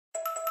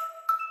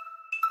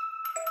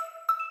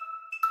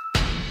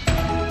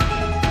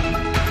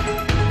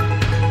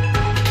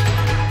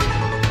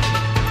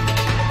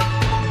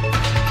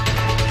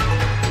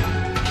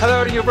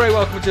and you're very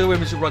welcome to the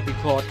Women's Rugby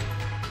Pod,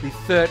 the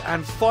third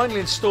and final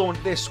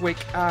instalment this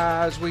week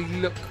as we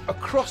look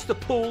across the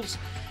pools.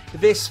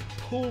 This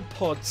pool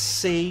pod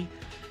C,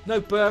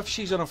 no birth,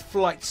 she's on a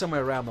flight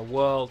somewhere around the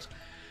world.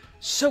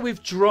 So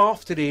we've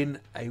drafted in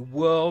a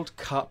World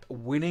Cup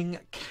winning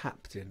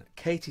captain,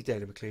 Katy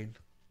Daly-McLean.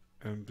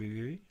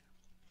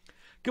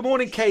 Good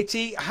morning,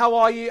 Katy. How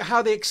are you? How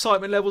are the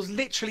excitement levels?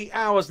 Literally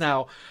hours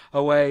now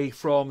away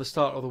from the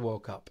start of the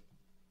World Cup.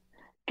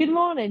 Good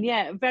morning.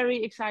 Yeah,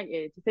 very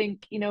excited. I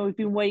think, we've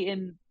been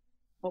waiting,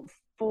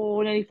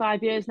 nearly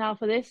 5 years now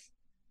for this.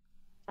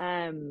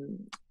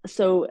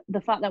 So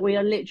the fact that we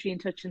are literally in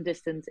touching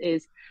distance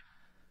is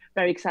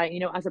very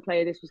exciting. As a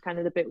player, this was kind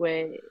of the bit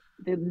where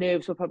the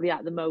nerves were probably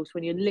at the most,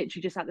 when you're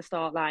literally just at the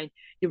start line,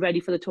 you're ready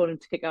for the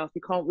tournament to kick off.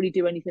 You can't really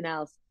do anything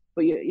else,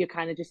 but you're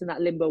kind of just in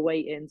that limbo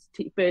waiting.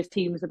 First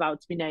team is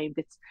about to be named.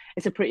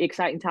 It's a pretty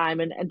exciting time,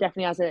 and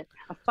definitely as a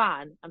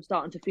fan, I'm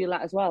starting to feel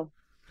that as well.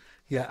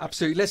 Yeah,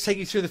 absolutely. Let's take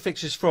you through the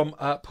fixtures from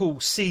Pool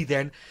C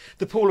then.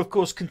 The pool, of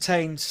course,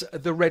 contains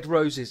the Red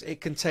Roses.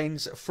 It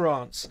contains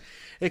France.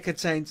 It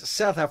contains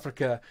South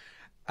Africa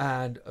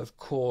and, of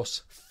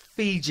course,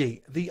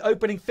 Fiji. The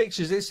opening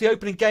fixtures, it's the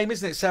opening game,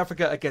 isn't it? South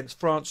Africa against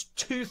France,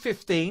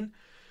 2:15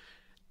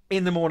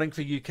 in the morning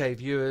for UK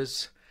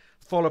viewers,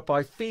 followed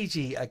by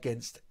Fiji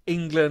against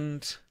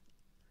England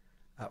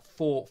at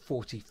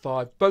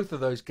 4:45. Both of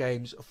those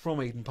games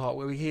from Eden Park,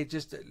 where we hear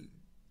just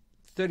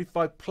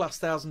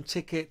 35,000+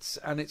 tickets,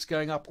 and it's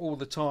going up all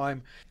the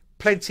time.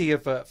 Plenty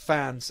of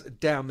fans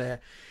down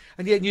there.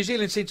 And yet New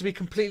Zealand seem to be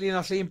completely and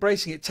utterly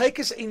embracing it. Take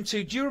us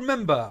into, do you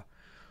remember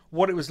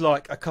what it was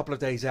like a couple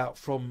of days out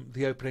from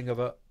the opening of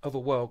a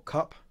World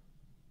Cup?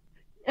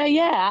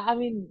 Yeah, I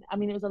mean,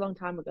 it was a long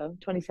time ago,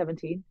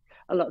 2017.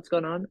 A lot's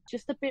gone on.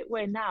 Just a bit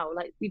where now,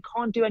 like, you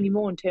can't do any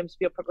more in terms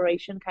of your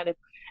preparation. Kind of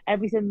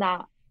everything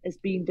that has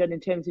been done in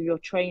terms of your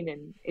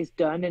training is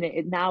done, and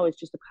it now is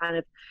just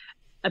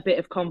a bit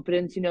of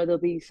confidence. There'll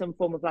be some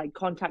form of like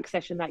contact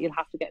session that you'll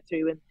have to get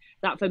through, and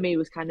that for me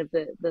was kind of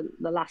the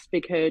last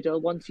big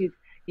hurdle. Once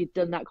you've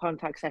done that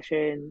contact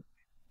session,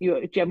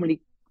 you're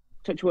generally,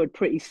 touch wood,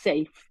 pretty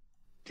safe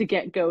to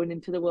get going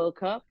into the World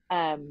Cup.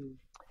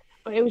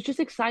 But it was just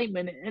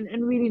excitement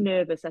and really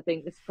nervous. I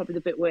think this is probably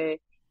the bit where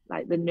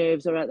like the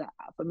nerves are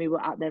for me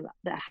were at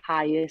their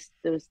highest.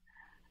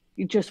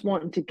 You just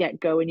wanting to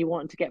get going, you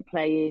wanting to get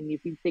playing,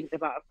 you've been thinking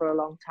about it for a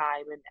long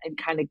time, and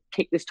kind of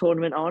kick this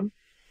tournament on.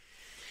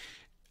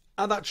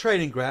 At that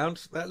training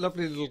ground, that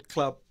lovely little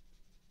club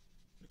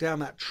down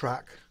that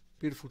track,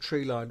 beautiful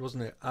tree lined,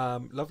 wasn't it?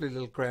 Lovely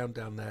little ground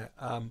down there,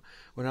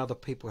 when other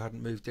people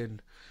hadn't moved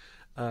in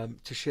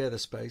to share the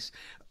space.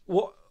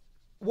 What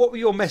were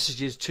your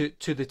messages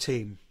to the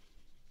team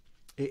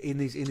in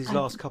these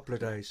last couple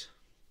of days?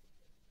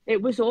 It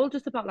was all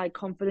just about like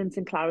confidence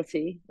and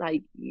clarity.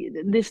 Like,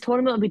 this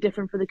tournament will be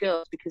different for the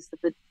girls because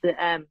of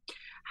the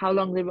how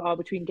long there are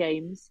between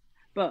games.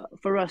 But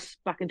for us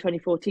back in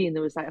 2014,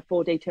 there was like a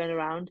 4-day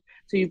turnaround.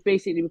 So you've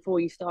basically, before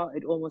you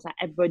started, almost like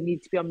everybody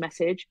needed to be on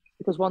message,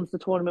 because once the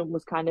tournament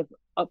was kind of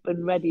up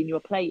and ready and you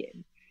were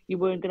playing, you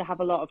weren't going to have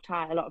a lot of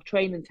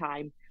training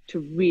time to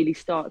really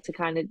start to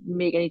kind of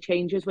make any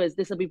changes. Whereas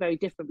this will be very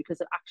different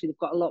because actually they've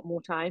got a lot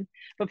more time.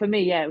 But for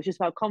me, yeah, it was just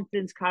about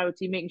confidence,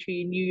 clarity, making sure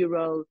you knew your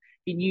role,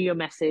 you knew your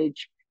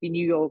message, you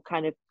knew your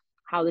kind of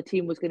how the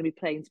team was going to be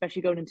playing,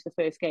 especially going into the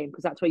first game,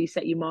 because that's where you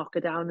set your marker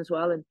down as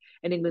well. And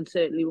England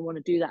certainly will want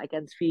to do that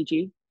against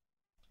Fiji.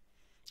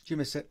 Do you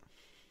miss it?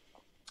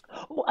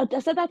 Oh, I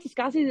said that to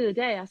Skazzy the other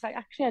day. I was like,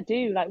 actually, I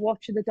do. Like,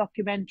 watching the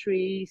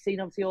documentary,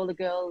 seeing obviously all the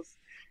girls,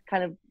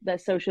 kind of their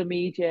social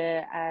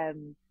media,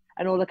 and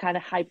all the kind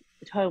of hype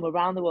at home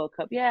around the World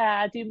Cup.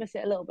 Yeah, I do miss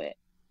it a little bit.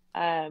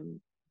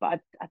 But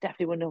I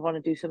definitely wouldn't want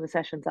to do some of the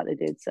sessions that they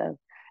did. So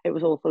it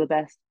was all for the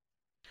best.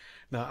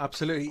 No,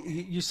 absolutely.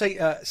 You say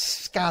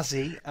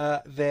Skazzy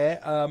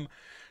there.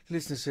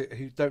 Listeners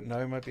who don't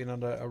know, might be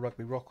under a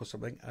rugby rock or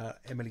something.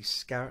 Emily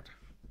Scout,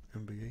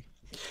 MBE.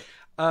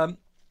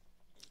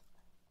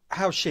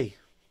 How's she?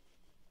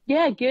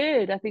 Yeah,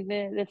 good. I think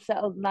they've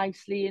settled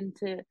nicely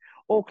into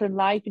Auckland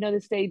life. They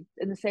stayed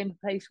in the same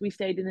place we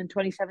stayed in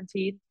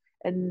 2017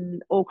 in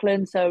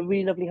Auckland. So a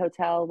really lovely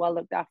hotel, well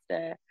looked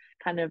after,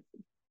 kind of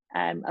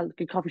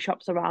good coffee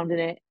shops surrounding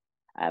it,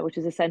 which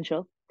is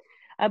essential.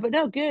 But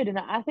no, good. And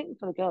I think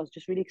for the girls,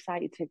 just really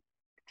excited to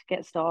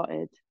get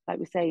started. Like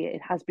we say,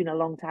 it has been a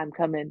long time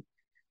coming.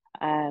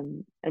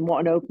 And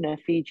what an opener,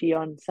 Fiji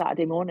on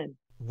Saturday morning.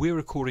 We're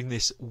recording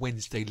this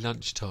Wednesday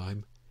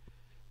lunchtime.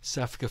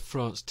 South Africa,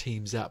 France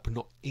teams out, but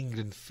not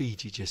England,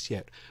 Fiji just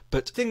yet.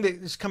 But the thing that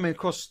is coming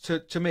across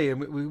to me,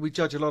 and we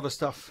judge a lot of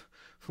stuff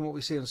from what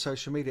we see on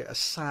social media, as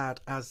sad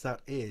as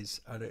that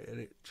is, and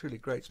it truly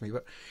grates me,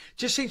 but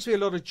just seems to be a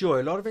lot of joy,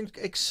 a lot of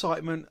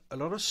excitement, a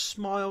lot of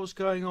smiles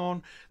going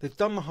on. They've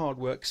done the hard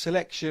work.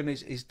 Selection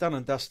is done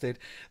and dusted.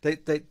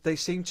 They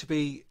seem to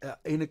be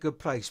in a good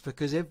place,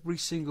 because every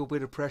single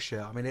bit of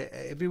pressure, I mean,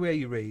 everywhere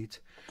you read,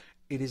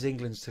 it is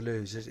England's to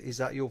lose. Is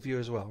that your view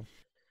as well?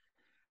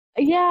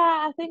 Yeah,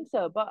 I think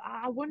so. But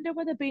I wonder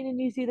whether being in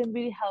New Zealand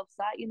really helps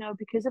that,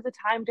 because of the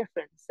time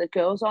difference. The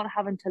girls aren't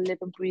having to live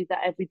and breathe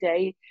that every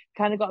day.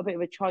 Kind of got a bit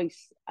of a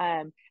choice.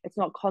 It's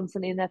not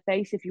constantly in their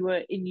face if you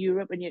were in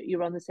Europe and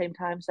you're on the same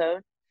time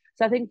zone.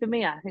 So I think for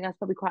me, I think that's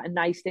probably quite a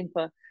nice thing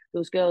for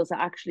those girls that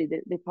actually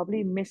they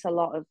probably miss a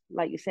lot of,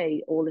 like you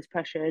say, all this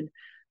pressure and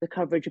the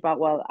coverage about,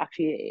 well,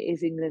 actually it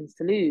is England's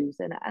to lose.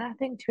 And I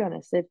think, to be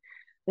honest,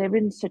 they're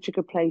in such a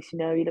good place.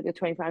 You look at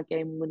 25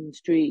 game winning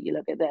streak, you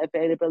look at the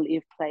availability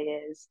of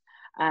players,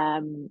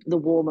 the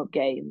warm up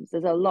games.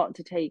 There's a lot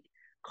to take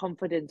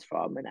confidence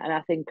from, and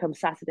I think come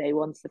Saturday,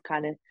 once they've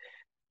kind of,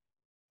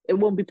 it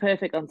won't be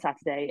perfect on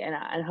Saturday,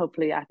 and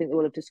hopefully I think they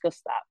will have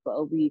discussed that, but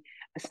it'll be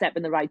a step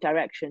in the right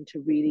direction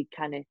to really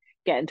kind of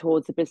getting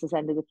towards the business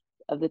end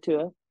of the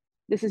tour.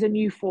 This is a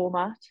new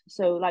format,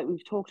 so like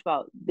we've talked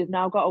about, they've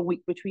now got a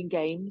week between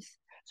games.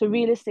 So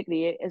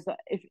realistically, is that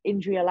if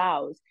injury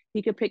allows,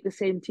 he could pick the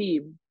same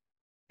team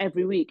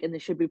every week, and they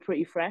should be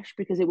pretty fresh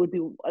because it would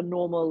be a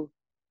normal,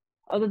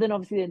 other than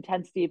obviously the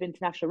intensity of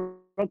international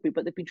rugby,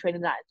 but they've been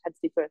training that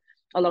intensity for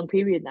a long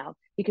period now.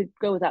 He could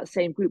go with that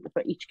same group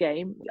for each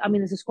game. I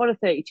mean, there's a squad of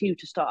 32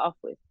 to start off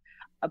with,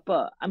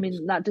 but I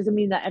mean that doesn't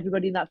mean that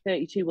everybody in that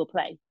 32 will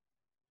play.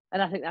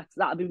 And I think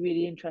that'll be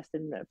really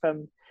interesting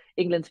from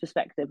England's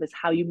perspective, is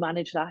how you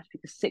manage that,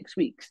 because 6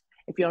 weeks,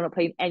 if you're not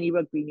playing any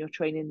rugby and you're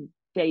training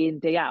day in,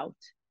 day out,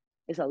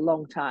 is a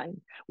long time.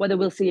 Whether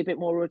we'll see a bit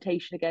more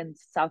rotation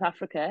against South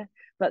Africa,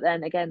 but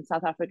then again,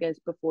 South Africa is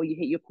before you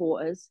hit your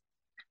quarters.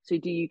 So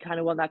do you kind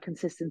of want that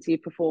consistency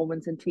of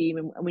performance and team?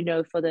 And we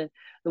know for the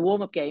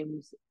warm-up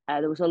games,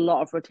 there was a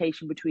lot of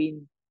rotation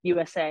between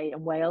USA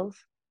and Wales.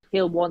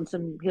 He'll want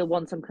some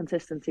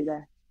consistency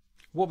there.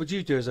 What would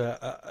you do as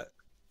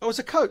as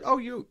a coach? Oh,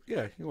 you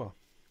are.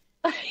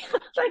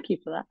 Thank you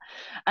for that.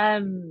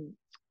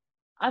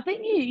 I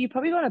think you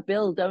probably want to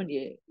build, don't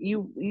you?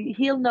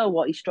 He'll know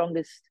what his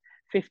strongest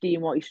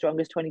 15, what his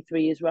strongest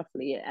 23 is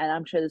roughly, and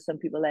I'm sure there's some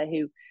people there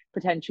who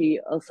potentially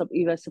will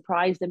either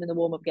surprise them in the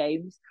warm up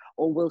games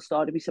or will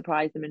start to be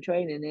surprised them in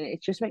training. And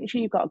it's just making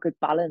sure you've got a good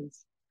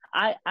balance.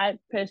 I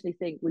personally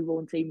think we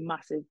won't see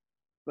massive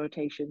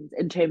rotations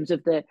in terms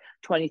of the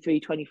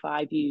 23,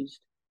 25 used.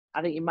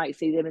 I think you might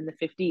see them in the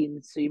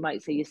 15s, so you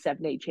might see your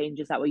 7-8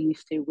 changes that we're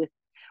used to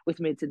with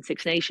mids and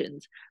Six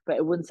Nations. But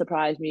it wouldn't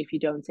surprise me if you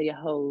don't see a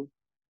whole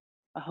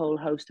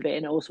host of it,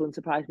 and it also wouldn't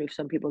surprise me if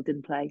some people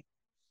didn't play.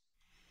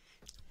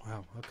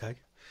 Wow. Okay.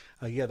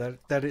 Yeah,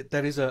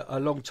 that is a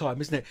long time,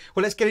 isn't it?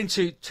 Well, let's get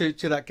into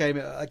to that game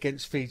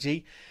against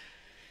Fiji.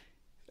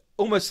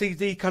 Almost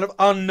the kind of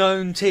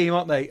unknown team,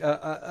 aren't they?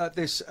 At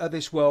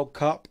this World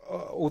Cup,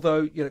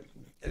 although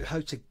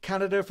hosted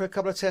Canada for a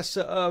couple of tests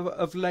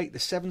of late. The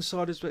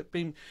seven-side has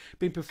been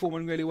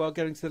performing really well,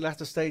 getting to the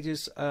latter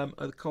stages of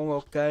the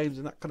Commonwealth Games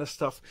and that kind of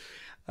stuff.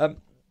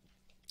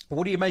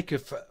 What do you make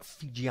of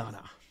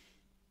Fijiana?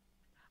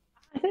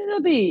 I think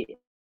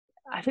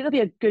they'll be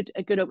a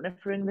good opener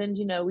for England.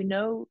 We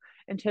know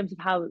in terms of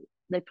how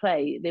they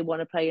play, they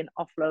want to play an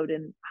offload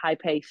and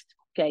high-paced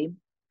game.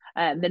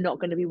 They're not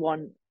going to be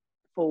one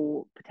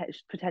for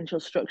potential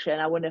structure,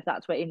 and I wonder if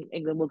that's where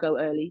England will go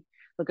early.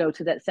 They'll go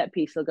to that set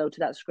piece, they'll go to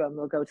that scrum,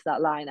 they'll go to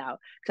that line out,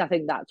 because I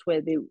think that's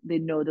where they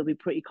know they'll be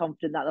pretty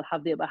confident that they'll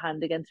have the upper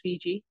hand against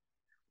Fiji.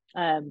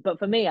 But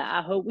for me,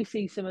 I hope we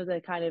see some of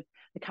the kind of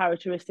the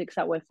characteristics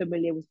that we're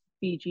familiar with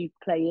Fiji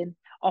playing: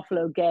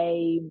 offload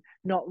game,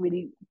 not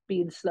really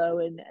being slow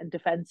and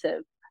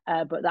defensive,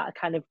 but that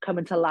kind of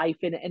coming to life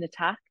in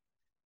attack.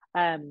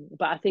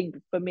 But I think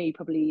for me,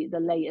 probably the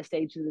later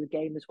stages of the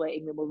game is where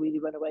England will really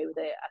run away with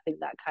it. I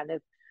think that kind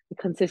of the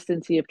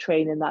consistency of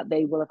training that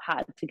they will have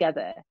had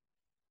together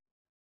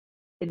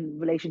in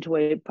relation to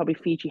where probably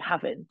Fiji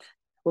haven't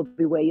will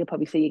be where you'll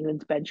probably see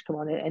England's bench come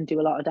on and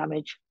do a lot of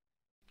damage.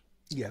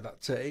 Yeah,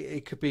 that's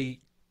it. Could be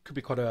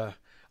quite a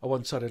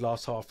one-sided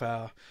last half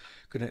hour,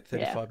 couldn't it?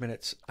 35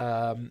 minutes.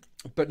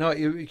 But no,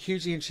 you're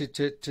hugely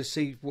interested to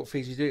see what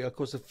Fiji do. Of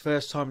course, the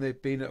first time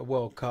they've been at a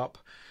World Cup,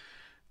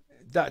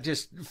 that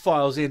just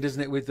files in,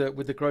 doesn't it, with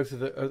the growth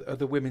of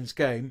the women's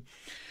game.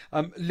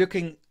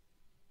 Looking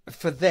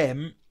for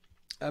them,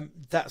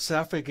 that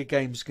South Africa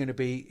game is going to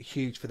be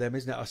huge for them,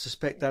 isn't it? I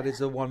suspect that is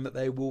the one that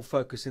they will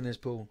focus in this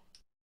pool.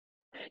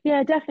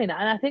 Yeah, definitely.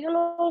 And I think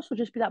it'll also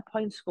just be that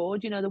point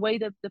scored. The way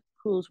that the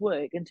pools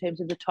work in terms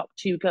of the top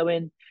two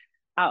going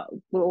out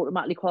will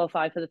automatically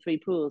qualify for the three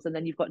pools, and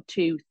then you've got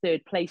 2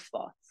 third-place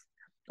spots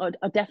are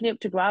definitely up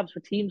to grabs for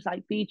teams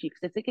like Fiji,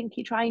 because if they can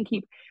try and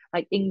keep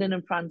like England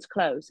and France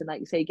close, and like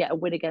you say, get a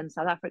win against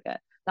South Africa,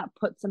 that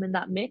puts them in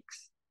that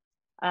mix.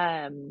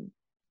 And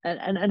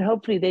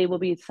hopefully they will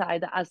be a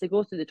side that as they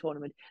go through the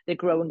tournament, they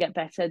grow and get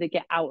better. They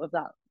get out of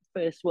that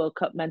first World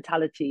Cup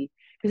mentality,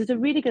 because it's a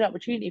really good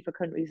opportunity for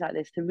countries like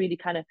this to really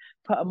kind of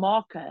put a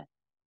marker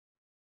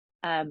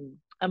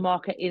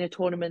in a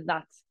tournament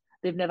that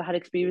they've never had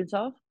experience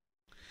of.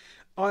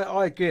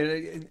 I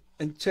agree,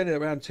 and turn it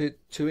around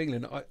to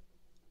England.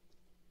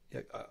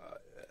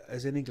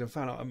 As an England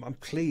fan, I'm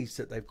pleased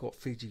that they've got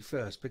Fiji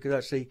first, because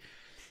actually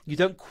You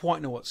don't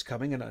quite know what's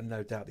coming, and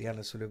no doubt the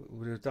analysts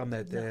would have done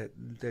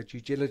their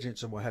due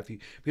diligence and what have you.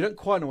 But you don't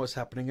quite know what's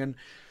happening, and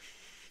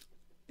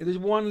there's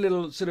one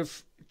little sort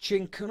of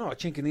chink, not a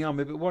chink in the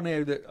armour, but one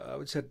area that I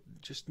would say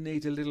just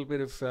needs a little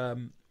bit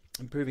of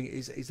improving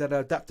is that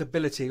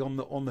adaptability on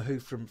the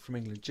hoof from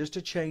England, just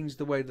to change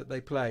the way that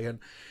they play,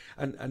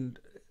 and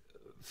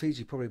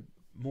Fiji probably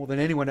more than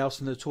anyone else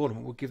in the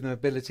tournament will give them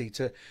ability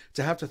to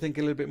have to think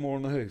a little bit more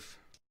on the hoof.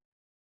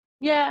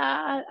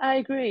 Yeah, I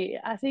agree.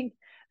 I think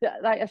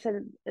that, like I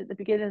said at the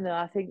beginning, though,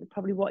 I think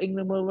probably what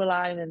England will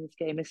rely on in this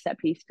game is set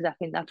piece, because I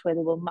think that's where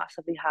they will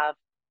massively have,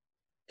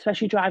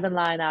 especially driving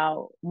line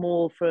out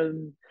more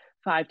from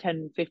 5,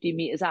 10, 15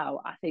 metres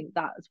out. I think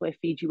that's where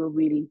Fiji will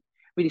really,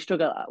 really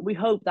struggle. We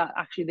hope that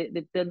actually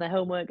they've done their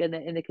homework and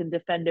they can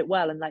defend it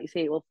well. And like you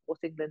say, it will force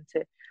England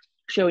to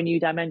show a new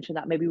dimension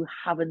that maybe we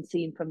haven't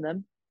seen from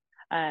them.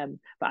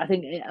 But I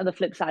think on the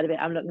flip side of it,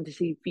 I'm looking to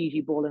see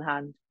Fiji ball in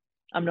hand.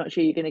 I'm not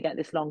sure you're going to get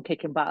this long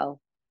kicking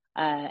battle.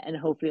 And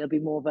hopefully it'll be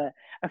more of a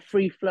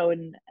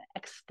free-flowing,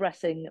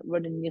 expressing,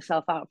 running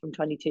yourself out from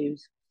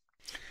 22s.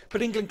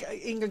 But England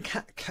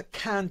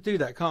can do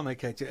that, can't they,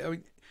 Katie? I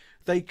mean,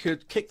 they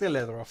could kick their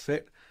leather off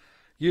it,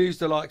 use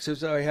the likes of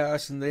Zoe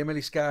Harrison, the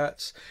Emily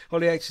Scatts,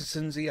 Holly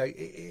Aitchisons,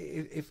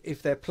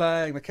 if they're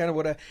playing, McKenna,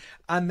 whatever,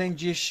 and then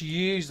just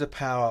use the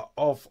power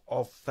of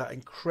that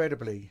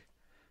incredibly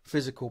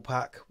physical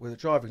pack with the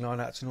driving line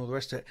outs and all the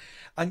rest of it.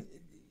 And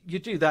you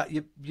do that,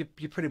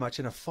 you're pretty much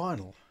in a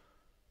final.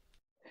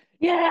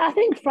 Yeah, I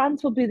think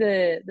France will be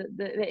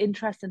the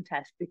interesting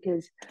test,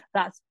 because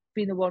that's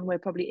been the one where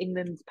probably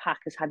England's pack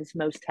has had its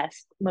most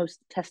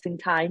testing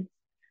time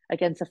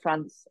against a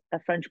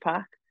French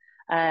pack.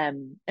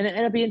 And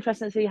it'll be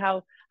interesting to see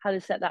how they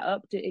set that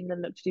up. Do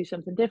England look to do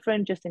something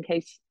different just in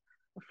case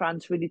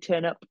France really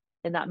turn up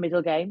in that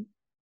middle game?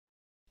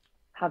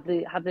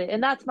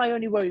 And that's my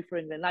only worry for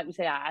England. Like we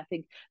say, I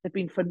think they've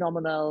been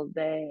phenomenal.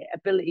 Their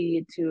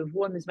ability to have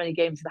won as many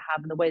games as they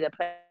have and the way they're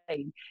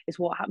playing is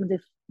what happens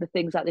if the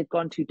things that they've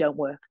gone to don't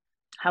work.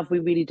 Have we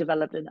really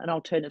developed an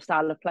alternative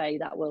style of play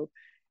that will,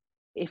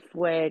 if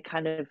we're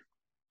kind of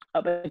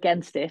up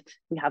against it,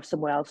 we have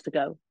somewhere else to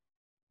go?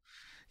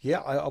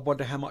 Yeah, I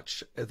wonder how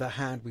much of the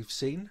hand we've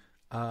seen.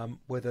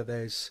 Whether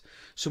there's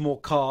some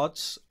more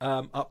cards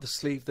up the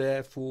sleeve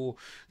there for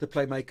the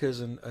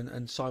playmakers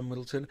and Simon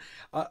Middleton.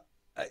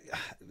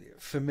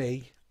 For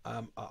me,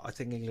 I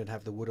think England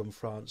have the wood on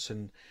France,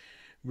 and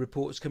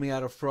reports coming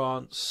out of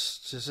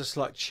France, there's a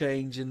slight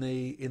change in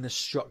the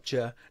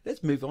structure.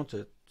 Let's move on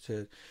to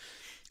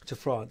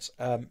France.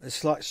 A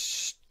slight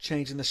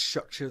change in the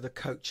structure of the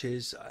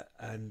coaches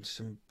and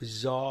some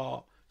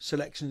bizarre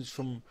selections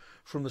from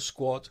the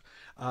squad.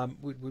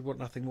 We want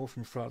nothing more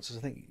from France, as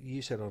I think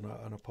you said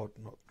on a pod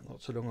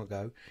not so long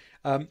ago.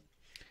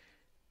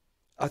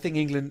 I think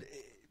England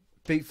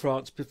beat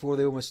France before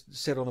they almost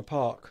set on the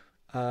park.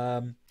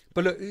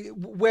 But look,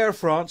 where are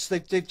France?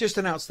 They've just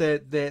announced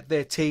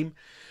their team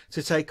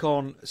to take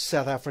on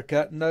South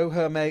Africa. No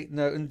Hermé,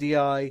 no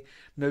Ndiaye,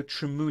 no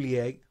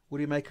Tremoulier. What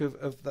do you make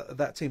of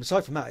that team?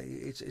 Aside from that,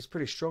 it's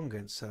pretty strong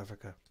against South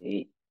Africa.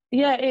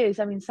 Yeah, it is.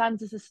 I mean,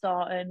 Santos is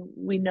starting.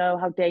 We know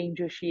how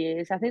dangerous she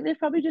is. I think they've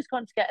probably just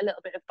gone to get a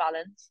little bit of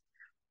balance,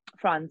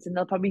 France, and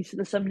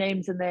there's some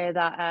names in there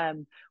that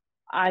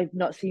I've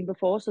not seen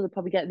before. So they're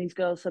probably getting these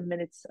girls some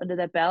minutes under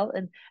their belt,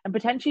 and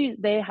potentially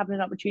they're having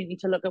an opportunity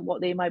to look at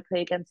what they might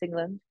play against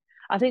England.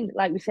 I think,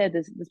 like we said,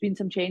 there's been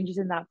some changes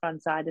in that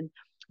France side, and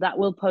that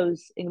will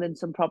pose England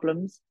some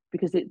problems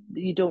because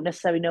you don't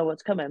necessarily know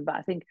what's coming. But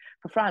I think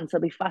for France,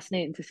 it'll be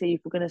fascinating to see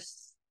if we're going to,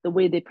 the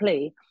way they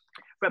play,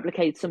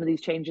 replicate some of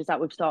these changes that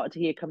we've started to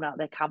hear coming out of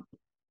their camp.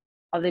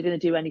 Are they going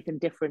to do anything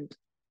different?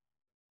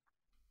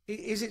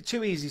 Is it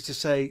too easy to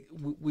say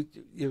we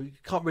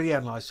can't really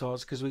analyse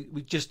France because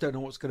we just don't know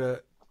what's going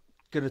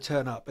to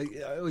turn up?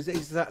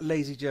 Is that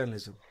lazy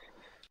journalism?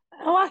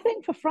 Oh, I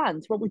think for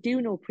France, what we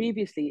do know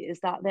previously is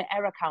that their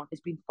error count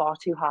has been far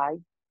too high.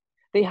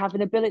 They have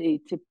an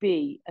ability to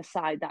be a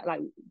side that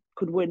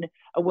could win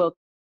a World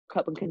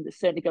Cup and can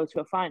certainly go to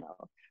a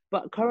final.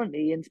 But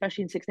currently, and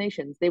especially in Six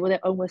Nations, they were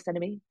their own worst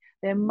enemy.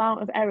 The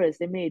amount of errors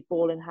they made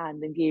ball in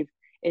hand and gave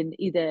in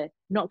either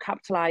not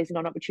capitalising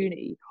on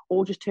opportunity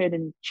or just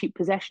turning cheap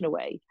possession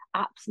away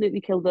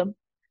absolutely killed them.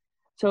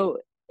 So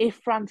if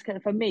France can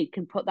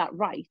put that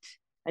right,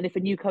 and if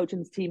a new coach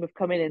and team have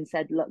come in and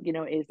said, look,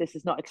 this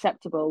is not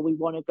acceptable, we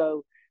want to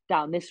go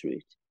down this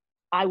route,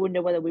 I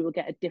wonder whether we will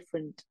get a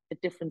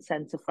different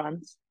sense of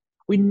France.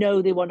 We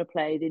know they want to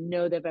play, they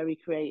know they're very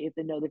creative,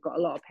 they know they've got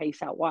a lot of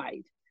pace out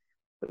wide.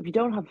 But if you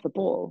don't have the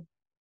ball,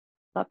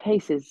 that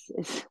pace is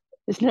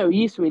no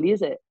use, really,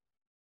 is it?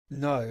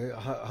 No,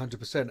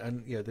 100%.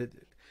 And they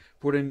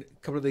brought in a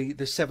couple of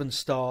the 7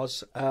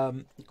 stars.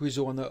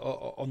 Grisou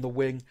on the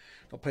wing,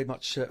 not played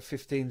much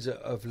 15s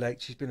of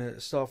late. She's been a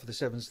star for the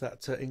 7s.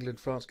 That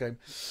England-France game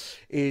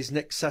is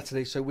next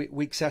Saturday. So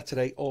week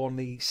Saturday on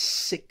the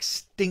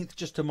 16th,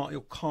 just to mark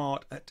your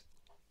card, at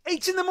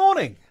 8 in the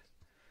morning.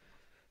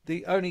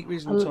 The only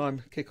reasonable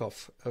time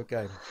kickoff of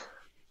game.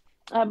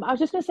 I was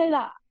just going to say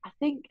that I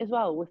think as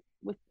well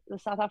with the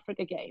South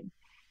Africa game,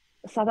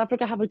 South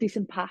Africa have a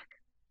decent pack.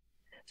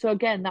 So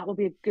again, that will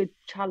be a good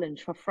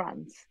challenge for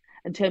France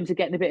in terms of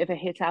getting a bit of a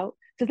hit out.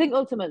 So I think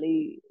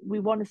ultimately we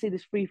want to see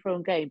this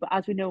free-flowing game, but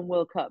as we know in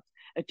World Cups,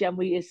 a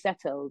generally is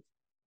settled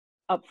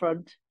up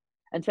front,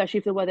 and especially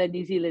if the weather in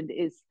New Zealand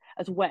is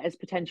as wet as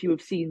potentially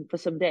we've seen for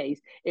some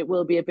days, it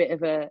will be a bit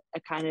of a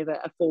kind of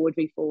a forward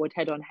v forward,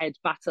 head-on-head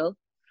battle.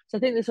 So I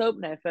think this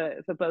opener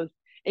for both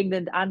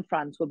England and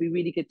France will be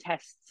really good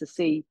tests to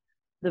see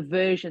the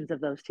versions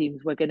of those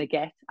teams we're going to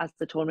get as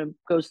the tournament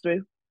goes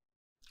through.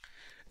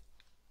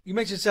 You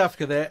mentioned South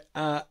Africa there.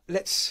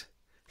 Let's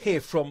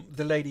hear from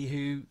the lady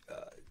who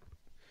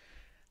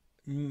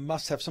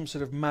must have some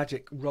sort of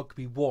magic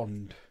rugby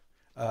wand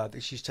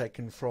that she's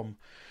taken from,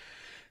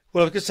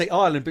 well, I was going to say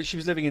Ireland, but she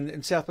was living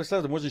in South West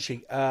London, wasn't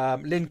she?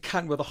 Lynne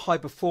Cantwell, the High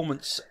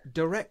Performance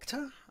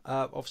Director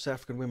of South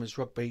African Women's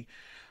Rugby.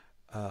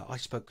 I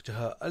spoke to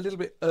her a little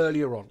bit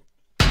earlier on.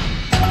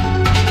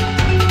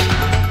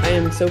 I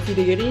am Sophie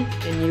de Goody,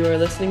 and you are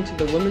listening to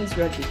the Women's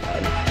Rugby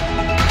Pod.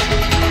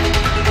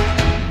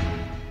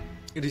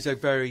 It is a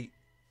very,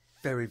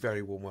 very,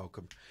 very warm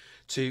welcome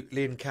to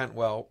Lynne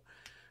Cantwell,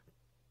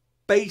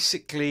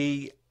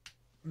 basically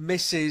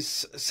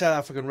Mrs. South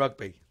African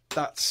Rugby.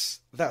 That's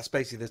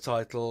basically the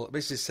title,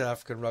 Mrs. South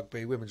African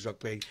Rugby, Women's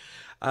Rugby.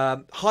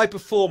 High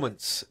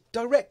Performance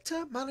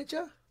Director,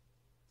 Manager,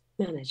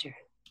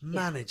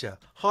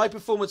 High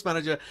Performance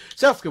Manager,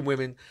 South African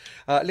Women.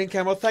 Lynne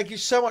Cantwell, thank you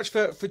so much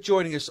for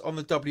joining us on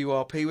the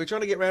WRP. We're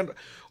trying to get around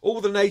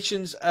all the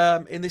nations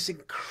in this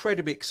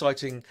incredibly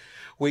exciting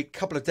week.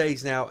 Couple of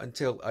days now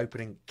until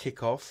opening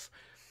kickoff.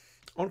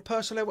 On a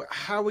personal level,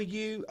 how are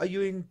you? Are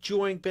you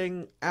enjoying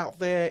being out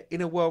there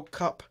in a World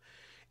Cup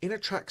in a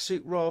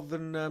tracksuit rather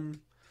than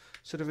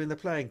sort of in the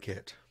playing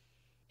kit?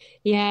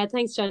 Yeah,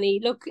 thanks, Johnny.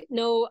 Look,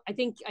 no, I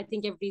think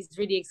everybody's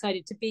really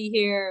excited to be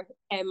here.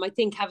 I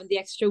think having the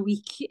extra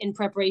week in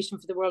preparation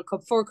for the World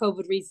Cup for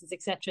COVID reasons,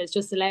 etc., has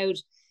just allowed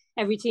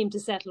every team to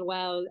settle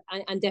well,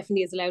 and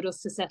definitely has allowed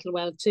us to settle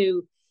well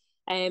too.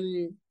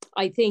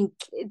 I think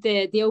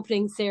the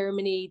opening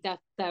ceremony that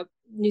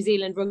New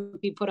Zealand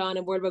Rugby put on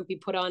and World Rugby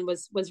put on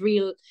was a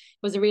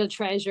real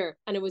treasure,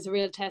 and it was a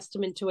real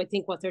testament to, I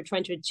think, what they're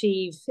trying to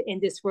achieve in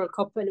this World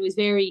Cup. And it's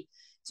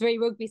very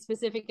rugby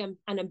specific and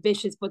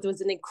ambitious, but there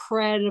was an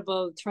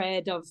incredible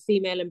thread of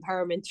female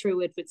empowerment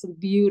through it, with some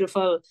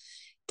beautiful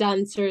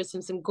dancers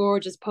and some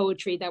gorgeous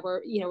poetry that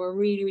were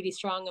really, really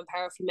strong and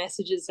powerful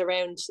messages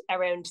around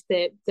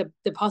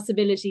the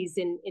possibilities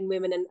in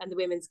women and the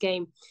women's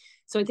game.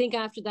 So I think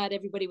after that,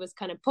 everybody was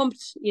kind of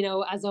pumped.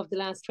 As of the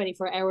last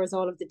 24 hours,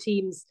 all of the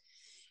teams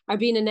are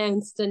being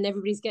announced, and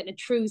everybody's getting a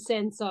true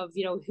sense of,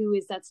 who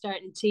is that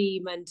starting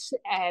team. And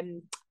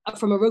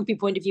from a rugby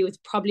point of view, it's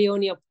probably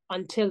only up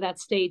until that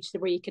stage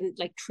where you can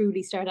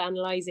truly start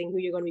analysing who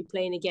you're going to be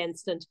playing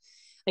against and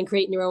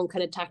creating your own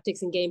kind of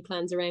tactics and game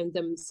plans around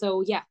them.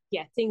 So yeah,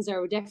 things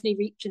are definitely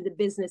reaching the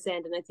business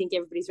end, and I think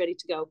everybody's ready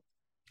to go.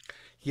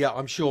 Yeah,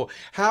 I'm sure.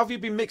 How have you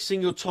been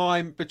mixing your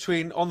time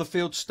between on the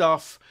field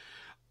stuff?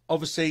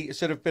 Obviously,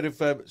 sort of bit of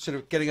sort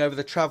of getting over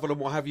the travel and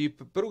what have you,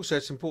 but also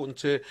it's important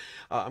to,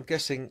 I'm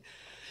guessing,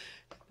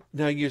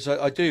 knowing you as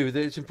I do,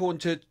 that it's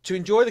important to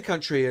enjoy the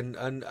country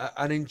and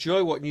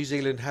enjoy what New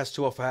Zealand has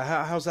to offer.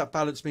 How's that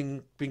balance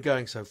been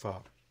going so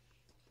far?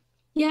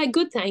 Yeah,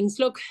 good, thanks.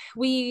 Look,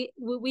 we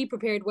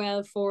prepared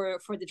well for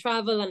the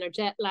travel and our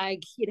jet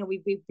lag.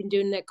 We've been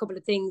doing a couple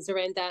of things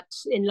around that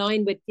in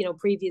line with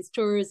previous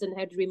tours, and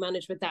how did we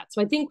manage with that.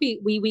 So I think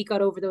we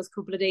got over those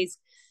couple of days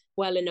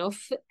well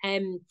enough.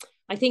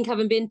 I think,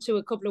 having been to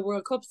a couple of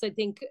World Cups, I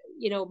think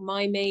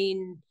my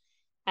main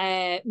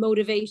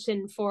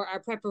motivation for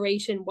our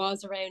preparation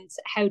was around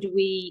how do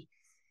we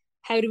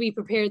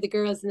prepare the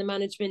girls in the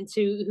management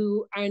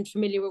who aren't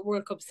familiar with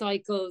World Cup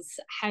cycles,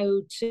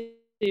 how to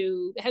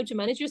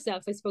manage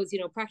yourself, I suppose,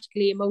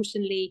 practically,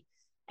 emotionally,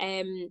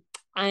 and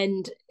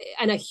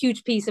a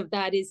huge piece of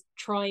that is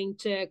trying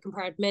to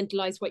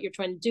compartmentalize what you're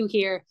trying to do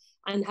here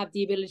and have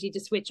the ability to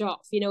switch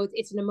off.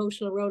 It's an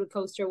emotional roller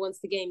coaster once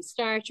the games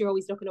start. You're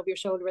always looking over your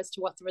shoulder as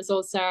to what the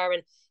results are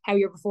and how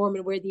you're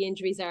performing, where the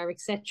injuries are,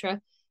 etc.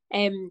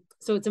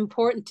 So it's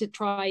important to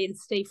try and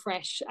stay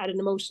fresh at an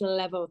emotional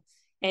level.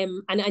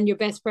 And your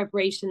best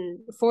preparation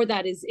for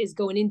that is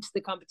going into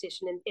the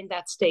competition in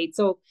that state.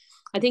 So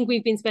I think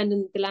we've been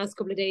spending the last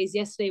couple of days.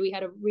 Yesterday we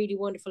had a really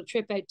wonderful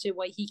trip out to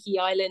Waiheke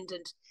Island,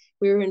 and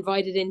we were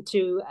invited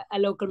into a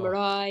local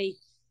marae,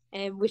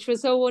 which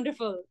was so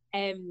wonderful.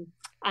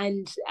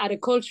 And at a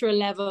cultural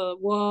level,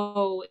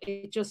 whoa,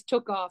 it just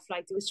took off.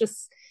 There was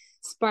just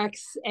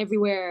sparks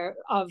everywhere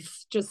of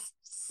just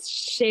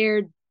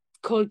shared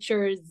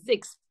cultures,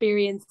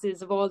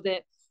 experiences of all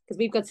because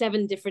we've got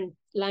 7 different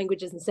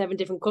languages and 7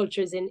 different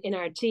cultures in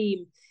our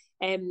team.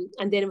 And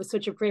then it was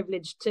such a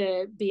privilege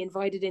to be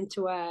invited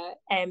into a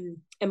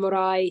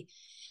marae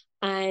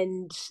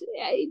and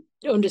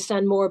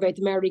understand more about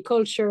the Maori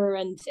culture,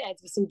 and there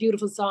were some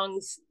beautiful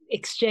songs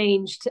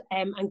exchanged,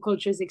 and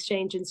cultures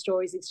exchanged and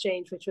stories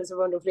exchanged, which was a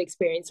wonderful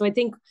experience. So I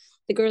think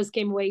the girls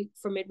came away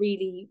from it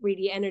really,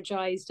 really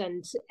energized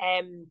and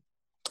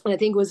And I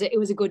think it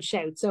was a good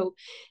shout. So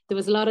there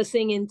was a lot of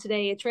singing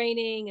today at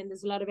training, and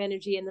there's a lot of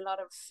energy and a lot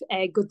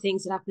of good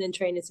things that happen in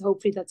training. So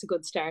hopefully that's a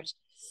good start.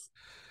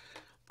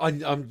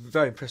 I'm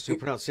very impressed with your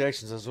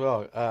pronunciations as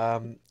well.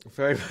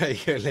 Very, very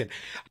good, Lynne.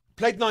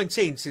 Played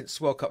 19 since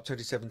World Cup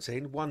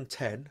 2017, won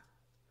 10.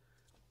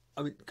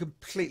 I mean,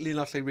 completely and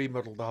utterly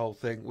remodeled the whole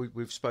thing.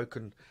 We've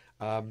spoken.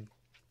 I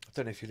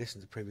don't know if you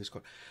listened to the previous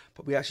one,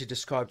 but we actually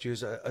described you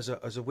as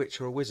a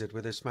witch or a wizard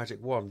with this magic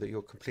wand, that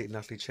you're completely and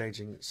utterly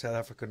changing South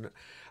African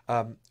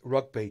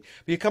rugby.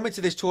 But you come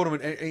into this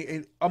tournament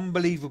in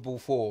unbelievable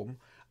form.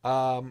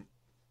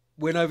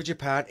 Win over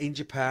Japan, in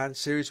Japan,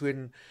 series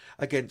win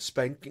against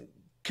Spain.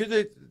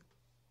 Could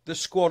the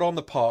squad on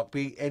the park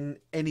be in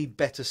any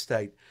better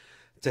state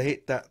to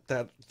hit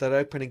that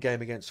opening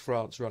game against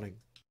France running?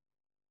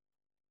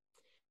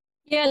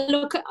 Yeah,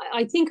 look,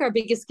 I think our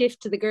biggest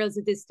gift to the girls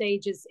at this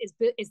stage is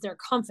their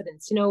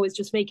confidence. Is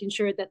just making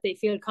sure that they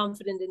feel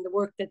confident in the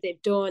work that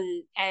they've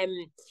done,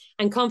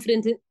 and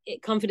confidence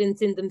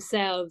in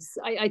themselves.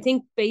 I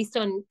think based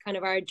on kind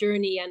of our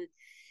journey and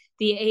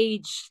the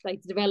age,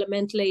 like the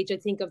developmental age, I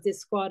think, of this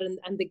squad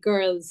and the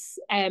girls,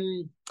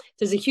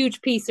 there's a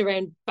huge piece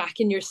around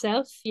backing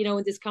yourself.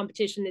 In this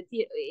competition,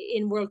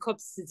 in World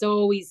Cups, it's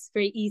always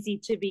very easy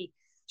to be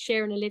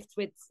sharing a lift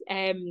with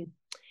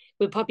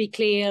Poppy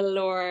Cleal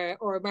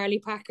or Marley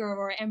Packer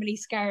or Emily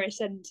Scarrett,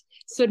 and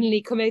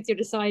suddenly come out the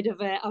other side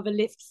of a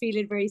lift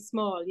feeling very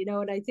small,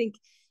 and I think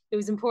it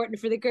was important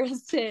for the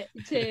girls to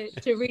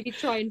really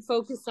try and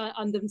focus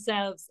on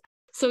themselves.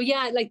 So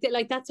yeah, like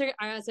that's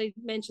as I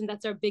mentioned,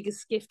 that's our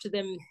biggest gift to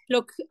them.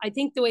 Look, I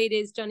think the way it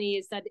is, Johnny,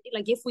 is that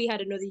like if we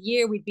had another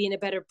year, we'd be in a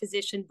better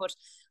position. But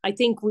I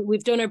think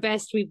we've done our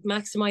best. We've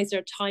maximised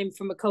our time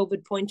from a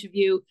COVID point of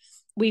view.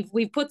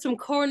 We've put some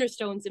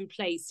cornerstones in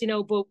place,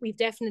 but we've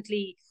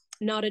definitely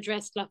not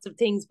addressed lots of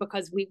things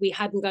because we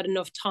hadn't got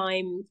enough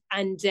time,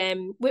 and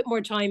with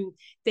more time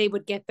they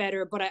would get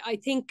better. But I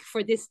think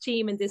for this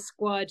team and this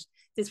squad,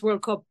 this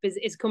World Cup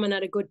is coming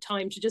at a good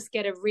time to just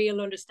get a real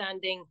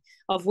understanding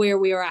of where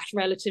we are at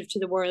relative to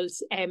the world,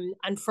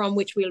 and from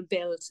which we'll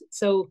build.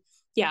 So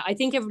yeah, I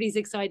think everybody's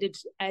excited.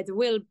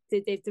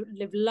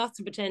 They've lots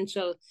of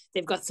potential.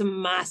 They've got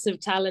some massive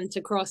talent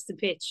across the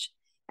pitch.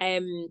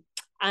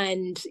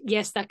 And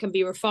yes, that can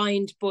be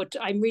refined, but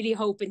I'm really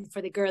hoping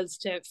for the girls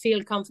to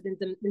feel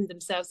confident in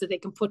themselves, that they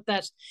can put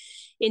that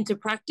into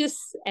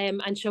practice,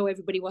 and show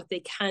everybody what they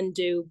can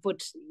do.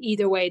 But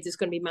either way, there's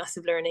going to be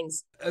massive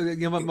learnings. It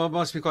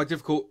must be quite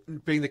difficult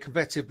being the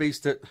competitive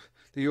beast that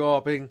you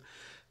are, being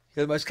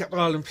the most Captain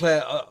Island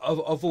player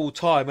of all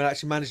time, and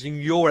actually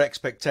managing your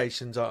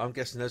expectations. I'm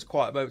guessing there's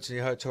quiet moments in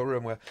your hotel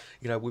room where,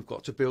 we've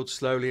got to build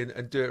slowly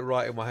and do it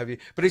right and what have you.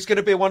 But it's going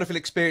to be a wonderful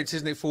experience,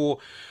 isn't it, for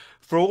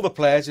all the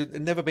players who've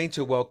never been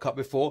to a World Cup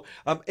before.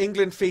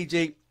 England,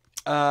 Fiji,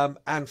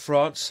 and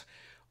France.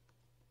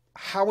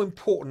 How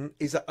important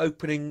is that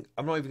opening?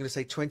 I'm not even going to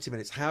say 20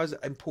 minutes. How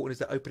important is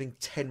that opening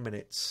 10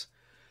 minutes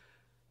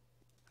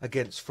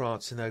against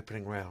France in the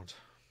opening round?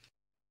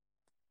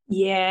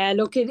 Yeah,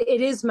 look, it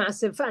is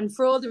massive. And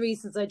for all the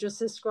reasons I just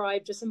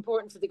described, just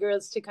important for the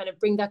girls to kind of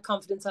bring that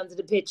confidence onto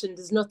the pitch. And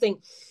there's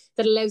nothing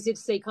that allows you to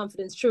say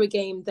confidence through a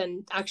game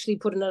than actually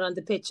putting it on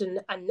the pitch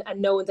and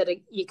knowing that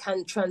you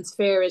can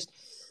transfer it.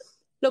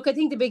 Look, I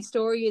think the big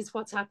story is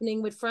what's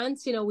happening with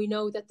France. We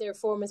know that their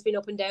form has been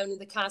up and down in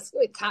the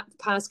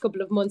past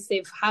couple of months.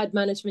 They've had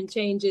management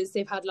changes.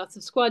 They've had lots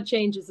of squad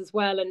changes as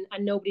well.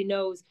 And nobody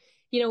knows.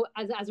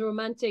 As a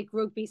romantic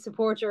rugby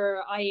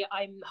supporter,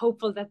 I'm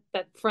hopeful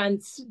that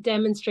France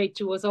demonstrate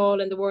to us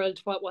all in the world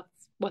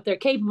what they're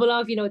capable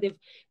of. They've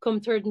come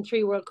third in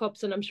 3 World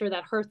Cups, and I'm sure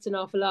that hurts an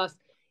awful lot.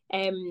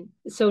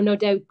 So no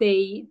doubt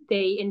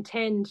they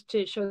intend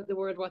to show the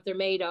world what they're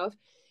made of.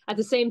 At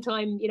the same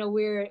time,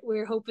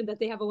 we're hoping that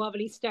they have a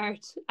wobbly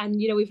start, and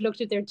we've looked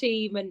at their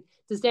team, and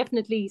there's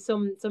definitely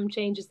some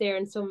changes there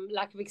and some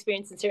lack of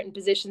experience in certain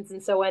positions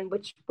and so on,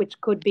 which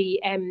could be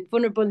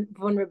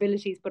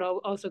vulnerabilities, but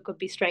also could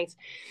be strengths.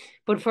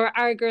 But for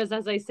our girls,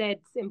 as I said,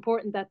 it's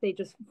important that they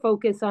just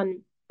focus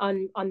on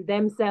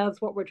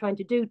themselves, what we're trying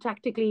to do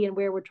tactically and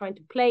where we're trying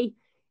to play.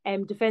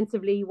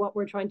 Defensively, what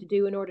we're trying to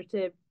do in order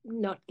to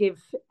not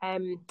give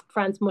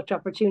France much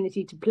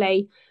opportunity to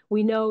play.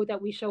 We know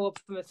that we show up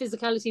from a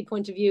physicality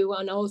point of view,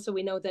 and also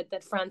we know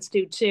that France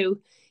do too.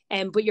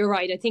 But you're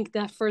right. I think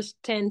that first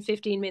 10,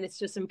 15 minutes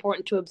just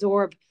important to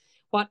absorb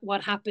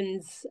what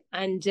happens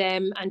and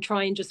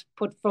try and just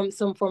put from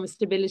some form of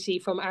stability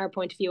from our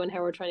point of view and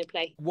how we're trying to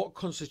play. What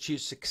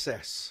constitutes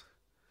success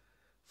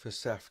for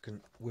South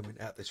African women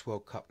at this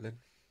World Cup, Lynne?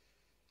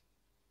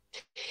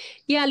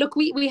 Yeah, look,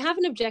 we have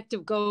an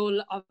objective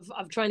goal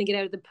of trying to get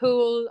out of the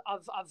pool,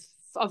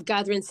 of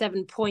gathering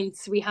 7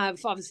 points. We have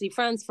obviously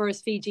France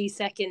first, Fiji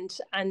second,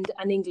 and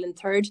England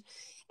third.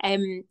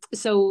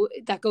 So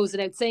that goes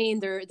without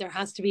saying. There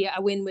has to be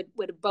a win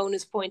with a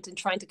bonus point and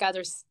trying to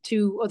gather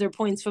 2 other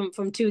points from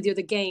 2 of the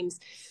other games.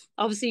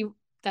 Obviously,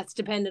 that's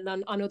dependent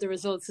on other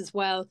results as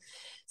well.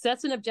 So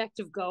that's an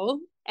objective goal.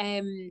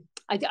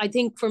 I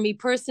think for me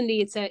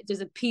personally,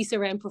 there's a piece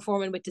around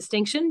performing with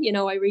distinction. You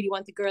know, I really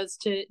want the girls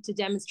to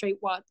demonstrate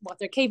what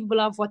they're capable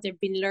of, what they've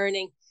been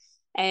learning,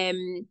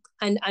 and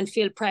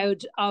feel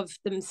proud of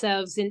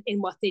themselves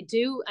in what they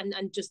do,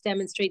 and just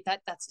demonstrate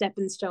that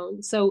stepping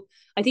stone. So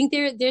I think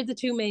they're the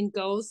two main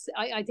goals.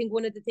 I think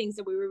one of the things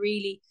that we were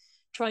really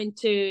trying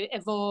to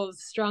evolve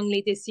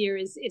strongly this year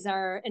is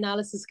our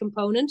analysis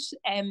component.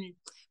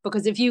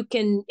 Because if you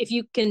can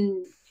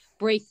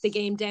break the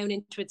game down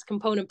into its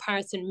component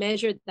parts and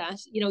measure that,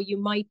 you know, you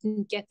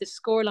mightn't get the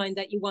scoreline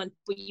that you want,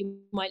 but you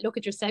might look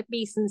at your set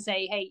piece and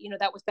say, hey, you know,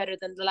 that was better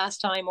than the last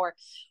time, or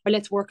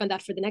let's work on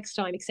that for the next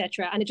time,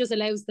 etc. And it just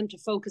allows them to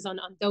focus on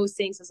those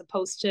things as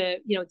opposed to,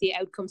 you know, the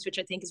outcomes, which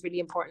I think is really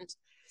important.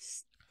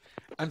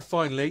 And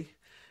finally,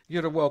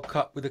 you're at a World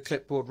Cup with a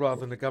clipboard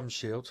rather than a gum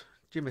shield.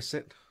 Do you miss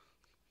it?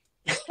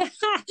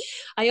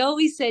 I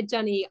always said,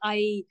 Johnny,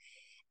 I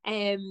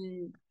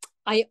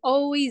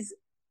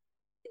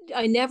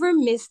never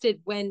missed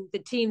it when the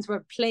teams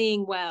were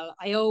playing well.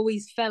 I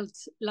always felt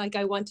like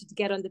I wanted to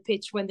get on the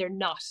pitch when they're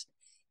not.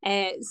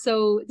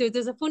 So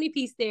there's a funny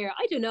piece there.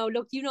 I don't know.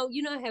 Look, you know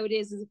how it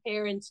is as a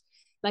parent.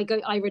 Like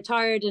I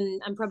retired,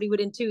 and probably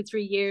within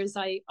 2-3 years,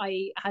 I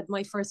had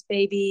my first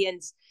baby,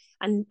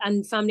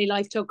 and family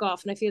life took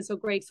off, and I feel so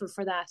grateful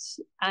for that.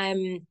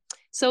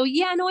 So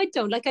yeah, no, I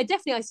don't. Like I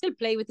still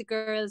play with the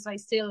girls.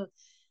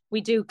 We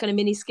do kind of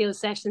mini skill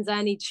sessions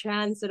any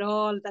chance at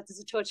all that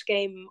there's a touch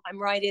game. I'm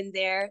right in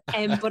there.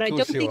 But I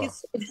don't think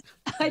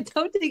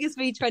it's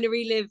me trying to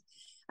relive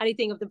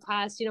anything of the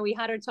past. You know, we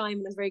had our time,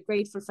 and I was very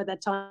grateful for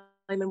that time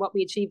and what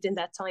we achieved in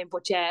that time.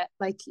 But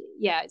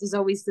there's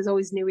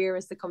always new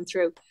eras that come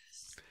through.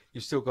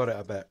 You've still got it,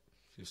 I bet.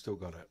 You've still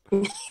got it.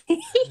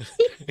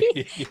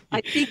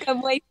 I think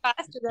I'm way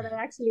faster than I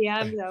actually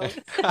am, though.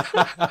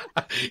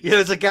 Yeah,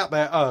 there's a gap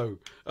there. Oh,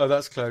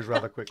 that's closed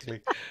rather quickly.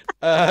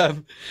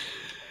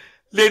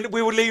 Lynne,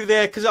 we will leave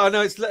there because I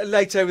know it's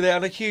late over there,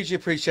 and I hugely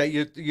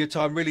appreciate your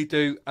time. Really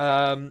do.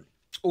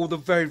 All the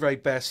very, very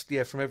best,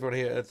 from everyone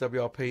here at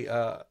WRP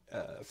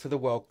for the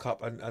World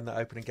Cup and the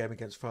opening game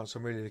against France.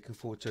 I'm really looking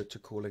forward to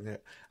calling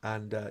it.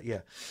 And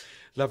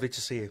lovely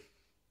to see you.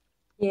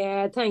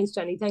 Yeah, thanks,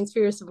 Johnny. Thanks for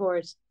your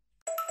support.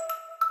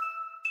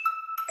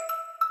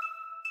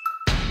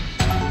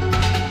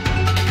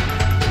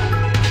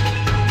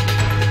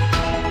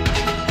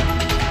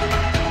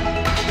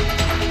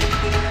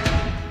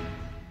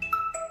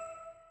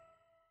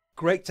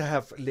 Great to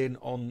have Lynne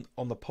on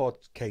the pod,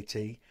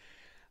 Katy.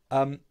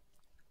 Can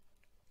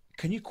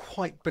you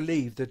quite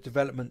believe the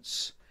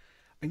developments,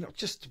 not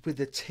just with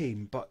the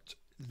team, but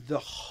the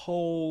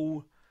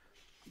whole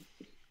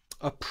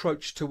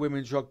approach to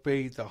women's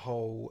rugby, the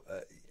whole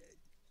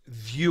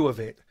view of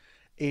it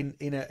in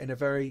a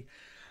very,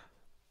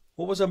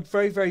 what was a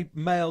very, very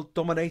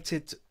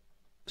male-dominated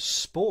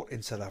sport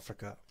in South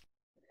Africa?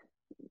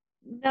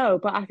 No,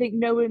 but I think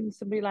knowing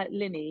somebody like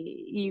Lynne,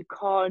 you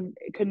couldn't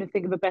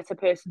think of a better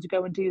person to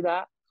go and do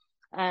that.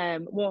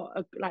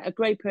 What a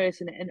great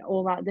person, and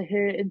all that.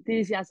 Her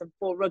enthusiasm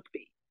for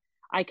rugby,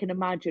 I can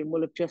imagine,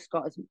 will have just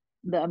got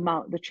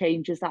the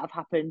changes that have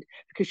happened,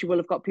 because she will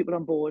have got people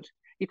on board.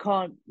 You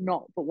can't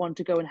not but want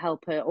to go and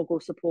help her or go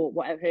support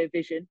whatever her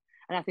vision.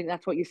 And I think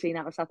that's what you're seeing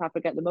out of South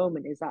Africa at the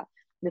moment, is that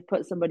they've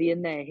put somebody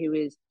in there who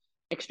is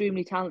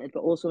extremely talented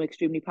but also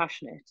extremely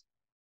passionate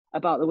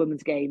about the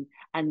women's game,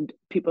 and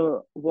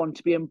people want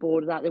to be on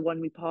board with that. They want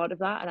to be part of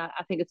that, and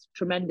I think it's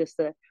tremendous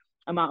the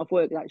amount of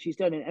work that she's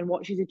done and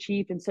what she's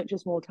achieved in such a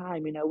small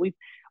time. You know, we've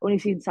only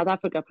seen South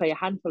Africa play a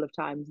handful of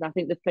times, and I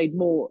think they've played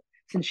more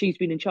since she's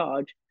been in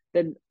charge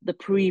than the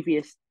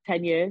previous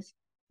 10 years,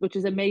 which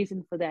is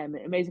amazing for them,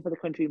 amazing for the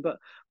country, but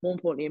more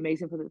importantly,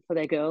 amazing for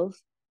their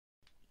girls.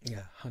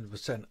 Yeah,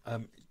 100%.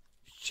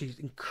 She's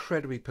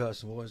incredibly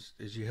personal, as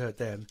you heard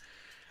then,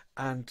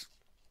 and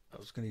I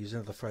was going to use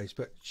another phrase,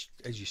 but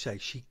as you say,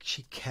 she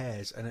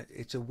cares, and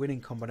it's a winning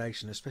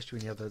combination, especially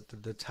when you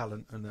have the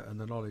talent and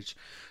the knowledge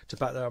to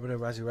back that up. I know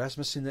Rassie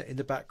Erasmus in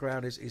the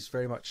background is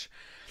very much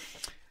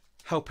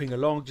helping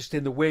along, just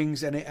in the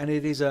wings, and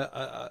it is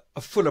a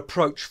full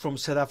approach from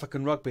South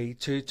African rugby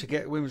to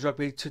get women's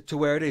rugby to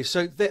where it is.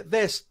 So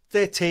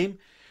their team,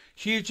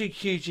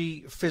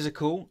 hugely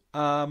physical,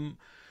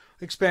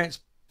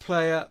 experienced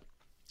player,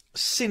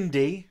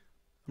 Cindy.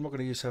 I'm not going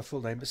to use her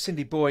full name, but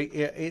Cindy Boy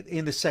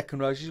in the second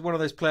row. She's one of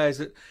those players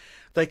that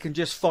they can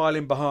just file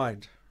in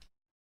behind.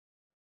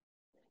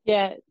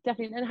 Yeah,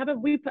 definitely. And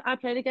I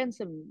played against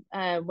them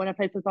when I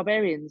played for the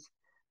Barbarians.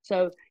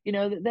 So, you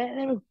know,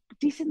 they're a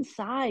decent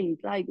side.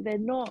 Like, they're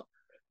not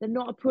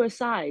a poor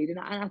side. And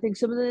I think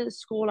some of the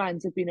score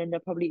lines have been under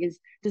probably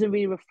doesn't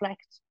really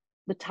reflect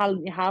the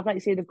talent you have. Like you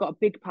say, they've got a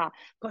big pack,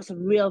 got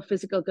some real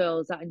physical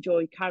girls that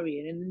enjoy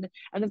carrying,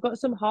 and they've got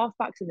some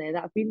halfbacks in there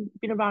that have been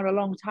around a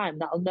long time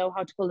that'll know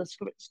how to pull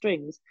the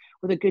strings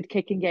with a good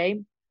kicking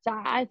game. So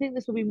I think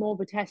this will be more of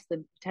a test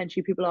than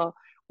potentially people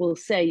will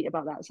say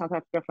about that South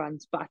Africa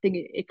fans. But I think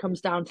it comes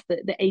down to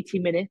the 80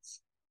 minutes,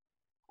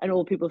 and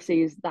all people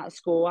see is that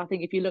score. I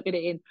think if you look at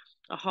it in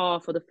a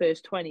half or the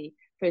first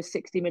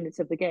 60 minutes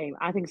of the game.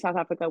 I think South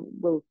Africa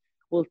will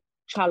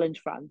challenge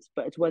France,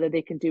 but it's whether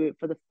they can do it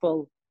for the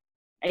full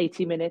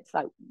 80 minutes.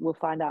 Like, we'll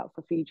find out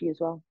for Fiji as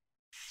well.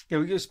 Yeah,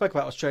 we spoke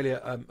about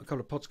Australia a couple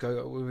of pods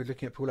ago when we were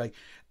looking at Pool A.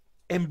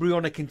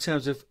 Embryonic in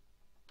terms of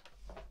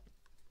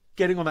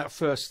getting on that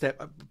first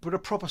step, but a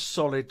proper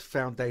solid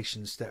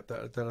foundation step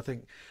that I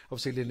think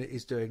obviously Lynne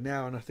is doing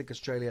now, and I think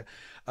Australia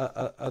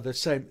are the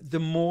same. The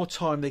more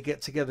time they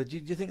get together, do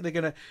you think they're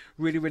going to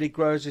really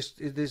grow as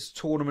this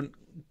tournament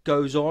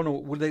goes on,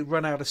 or will they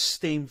run out of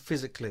steam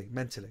physically,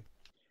 mentally?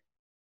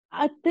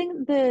 I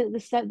think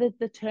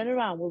the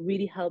turnaround will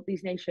really help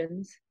these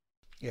nations.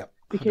 Yeah,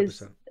 100%.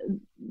 Because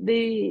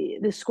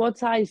the squad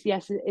size,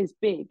 yes, is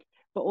big,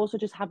 but also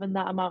just having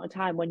that amount of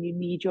time when you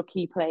need your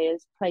key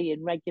players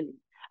playing regularly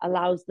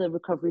allows the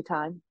recovery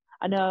time.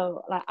 I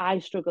know, like, I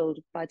struggled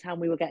by the time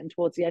we were getting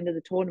towards the end of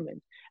the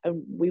tournament,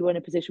 and we were in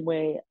a position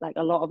where, like,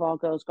 a lot of our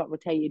girls got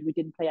rotated. We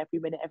didn't play every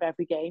minute of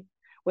every game,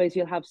 whereas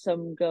you'll have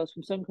some girls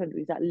from some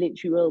countries that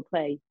literally will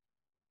play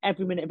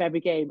every minute of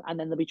every game, and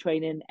then they'll be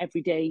training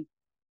every day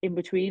in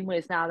between,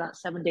 whereas now that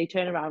 7-day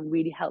turnaround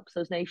really helps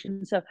those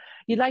nations. So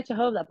you'd like to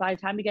hope that by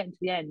the time you get into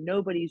the end,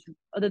 nobody's,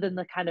 other than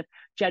the kind of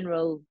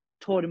general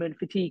tournament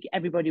fatigue,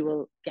 everybody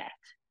will get.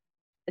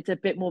 It's a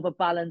bit more of a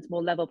balanced,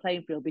 more level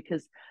playing field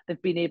because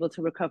they've been able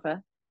to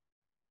recover.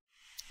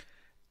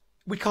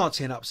 We can't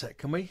see an upset,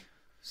 can we?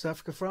 South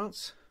Africa,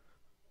 France?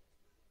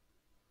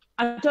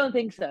 I don't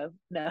think so.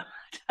 No,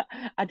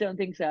 I don't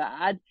think so.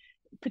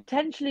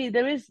 Potentially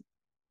there is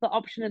the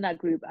option in that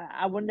group.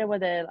 I wonder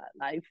whether,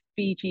 like,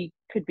 Fiji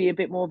could be a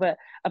bit more of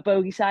a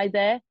bogey side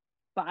there,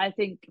 but I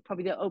think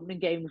probably the opening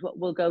games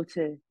will go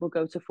to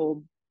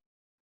form.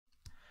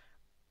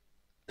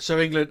 So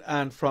England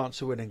and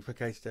France are winning for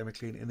Katy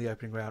Daly-McLean in the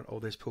opening round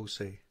of this Pool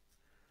C.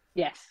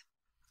 Yes.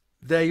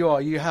 There you are.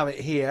 You have it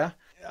here,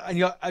 and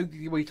you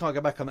can't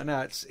go back on that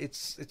now.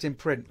 It's in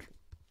print.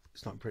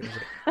 It's not in print, is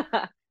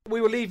it?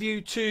 We will leave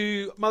you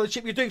to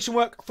Mothership. You're doing some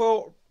work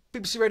for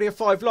BBC Radio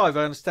 5 Live,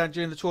 I understand,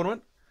 during the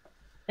tournament.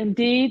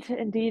 Indeed.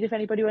 If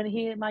anybody want to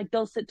hear my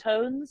dulcet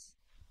tones.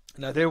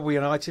 No, there will be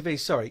on ITV.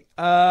 Sorry.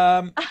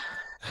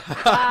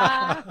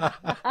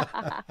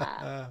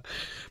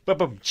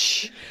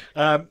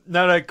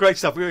 No, great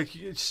stuff. We're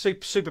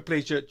super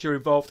pleased you're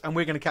involved, and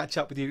we're going to catch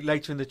up with you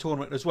later in the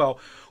tournament as well.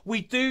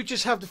 We do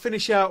just have to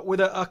finish out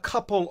with a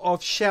couple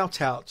of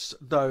shout outs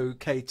though,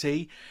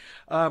 Katy.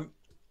 I've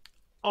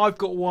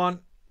got one.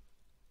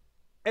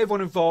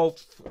 Everyone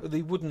involved,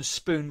 the Wooden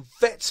Spoon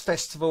Vets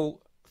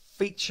Festival,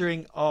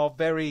 featuring our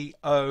very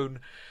own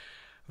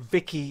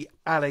Vicky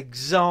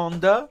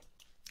Alexander.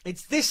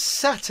 It's this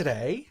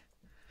Saturday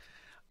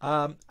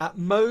at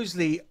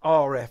Moseley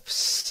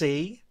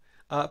RFC.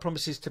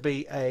 Promises to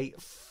be a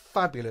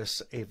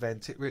fabulous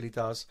event. It really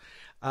does.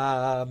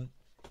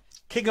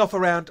 Kicking off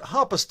around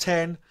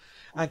 10:30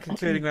 and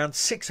concluding around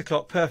 6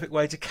 o'clock. Perfect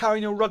way to carry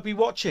on your rugby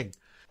watching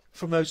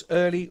from those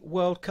early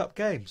World Cup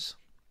games.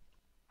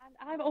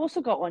 And I've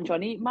also got one,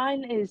 Johnny.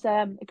 Mine is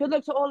good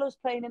luck to all of us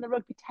playing in the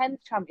Rugby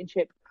 10th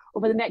Championship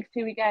over the next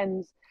 2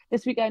 weekends.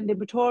 This weekend in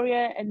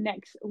Pretoria and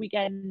next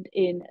weekend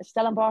in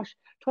Stellenbosch.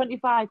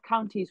 25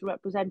 counties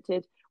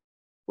represented,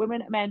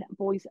 women, men,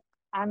 boys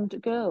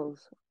and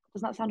girls.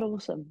 Doesn't that sound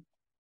awesome?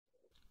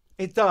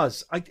 It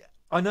does.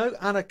 I know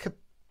Anna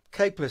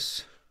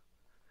Capeless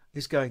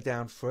is going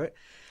down for it.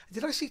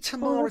 Did I see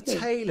Tamara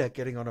Taylor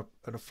getting on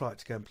a flight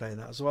to go and play in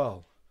that as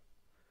well?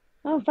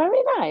 Oh,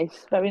 very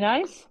nice. Very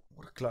nice.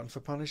 What a glutton for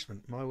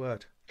punishment. My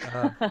word.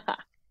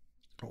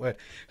 Word.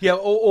 Yeah,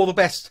 all the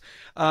best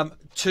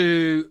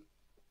to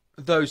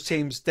those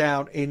teams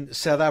down in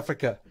South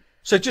Africa.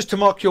 So just to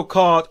mark your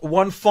card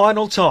one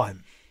final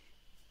time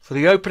for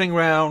the opening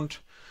round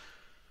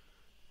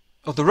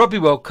of the Rugby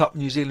World Cup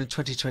New Zealand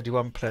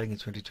 2021 playing in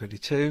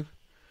 2022.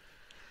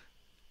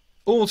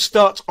 All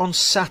starts on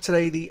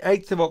Saturday the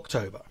 8th of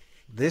October,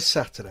 this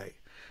Saturday,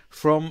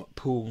 from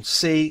Pool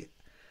C.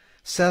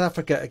 South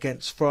Africa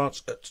against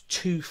France at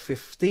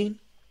 2:15.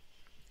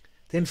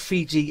 Then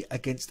Fiji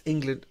against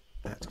England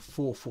at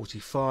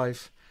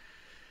 4:45.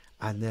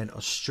 And then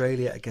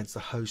Australia against the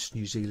host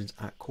New Zealand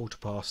at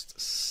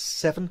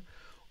 7:15.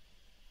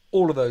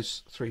 All of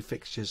those three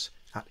fixtures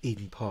at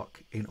Eden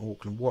Park in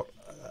Auckland. What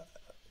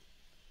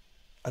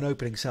an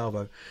opening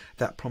salvo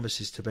that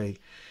promises to be.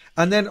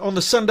 And then on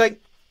the Sunday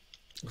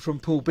from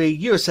Pool B,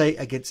 USA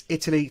against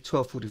Italy,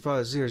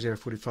 12:45,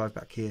 00:45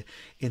 back here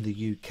in the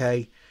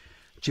UK.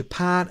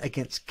 Japan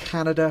against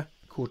Canada,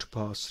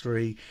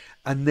 3:15.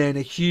 And then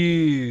a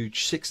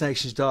huge Six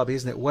Nations derby,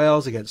 isn't it?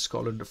 Wales against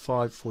Scotland at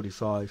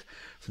 5:45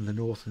 from the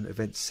Northern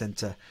Events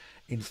Centre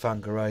in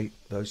Whangarei.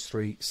 Those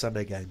three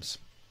Sunday games.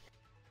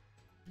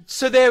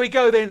 So there we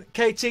go then,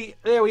 Katy.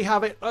 There we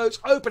have it. Those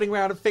opening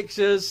round of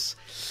fixtures.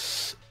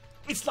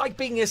 It's like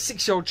being a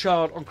 6-year-old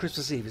child on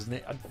Christmas Eve, isn't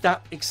it? I'm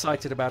that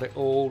excited about it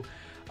all.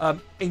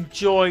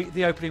 Enjoy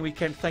the opening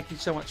weekend. Thank you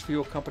so much for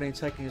your company and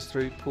taking us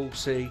through Pool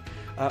C.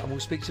 And we'll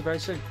speak to you very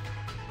soon.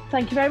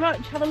 Thank you very much.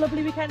 Have a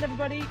lovely weekend,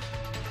 everybody.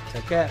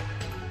 Take care.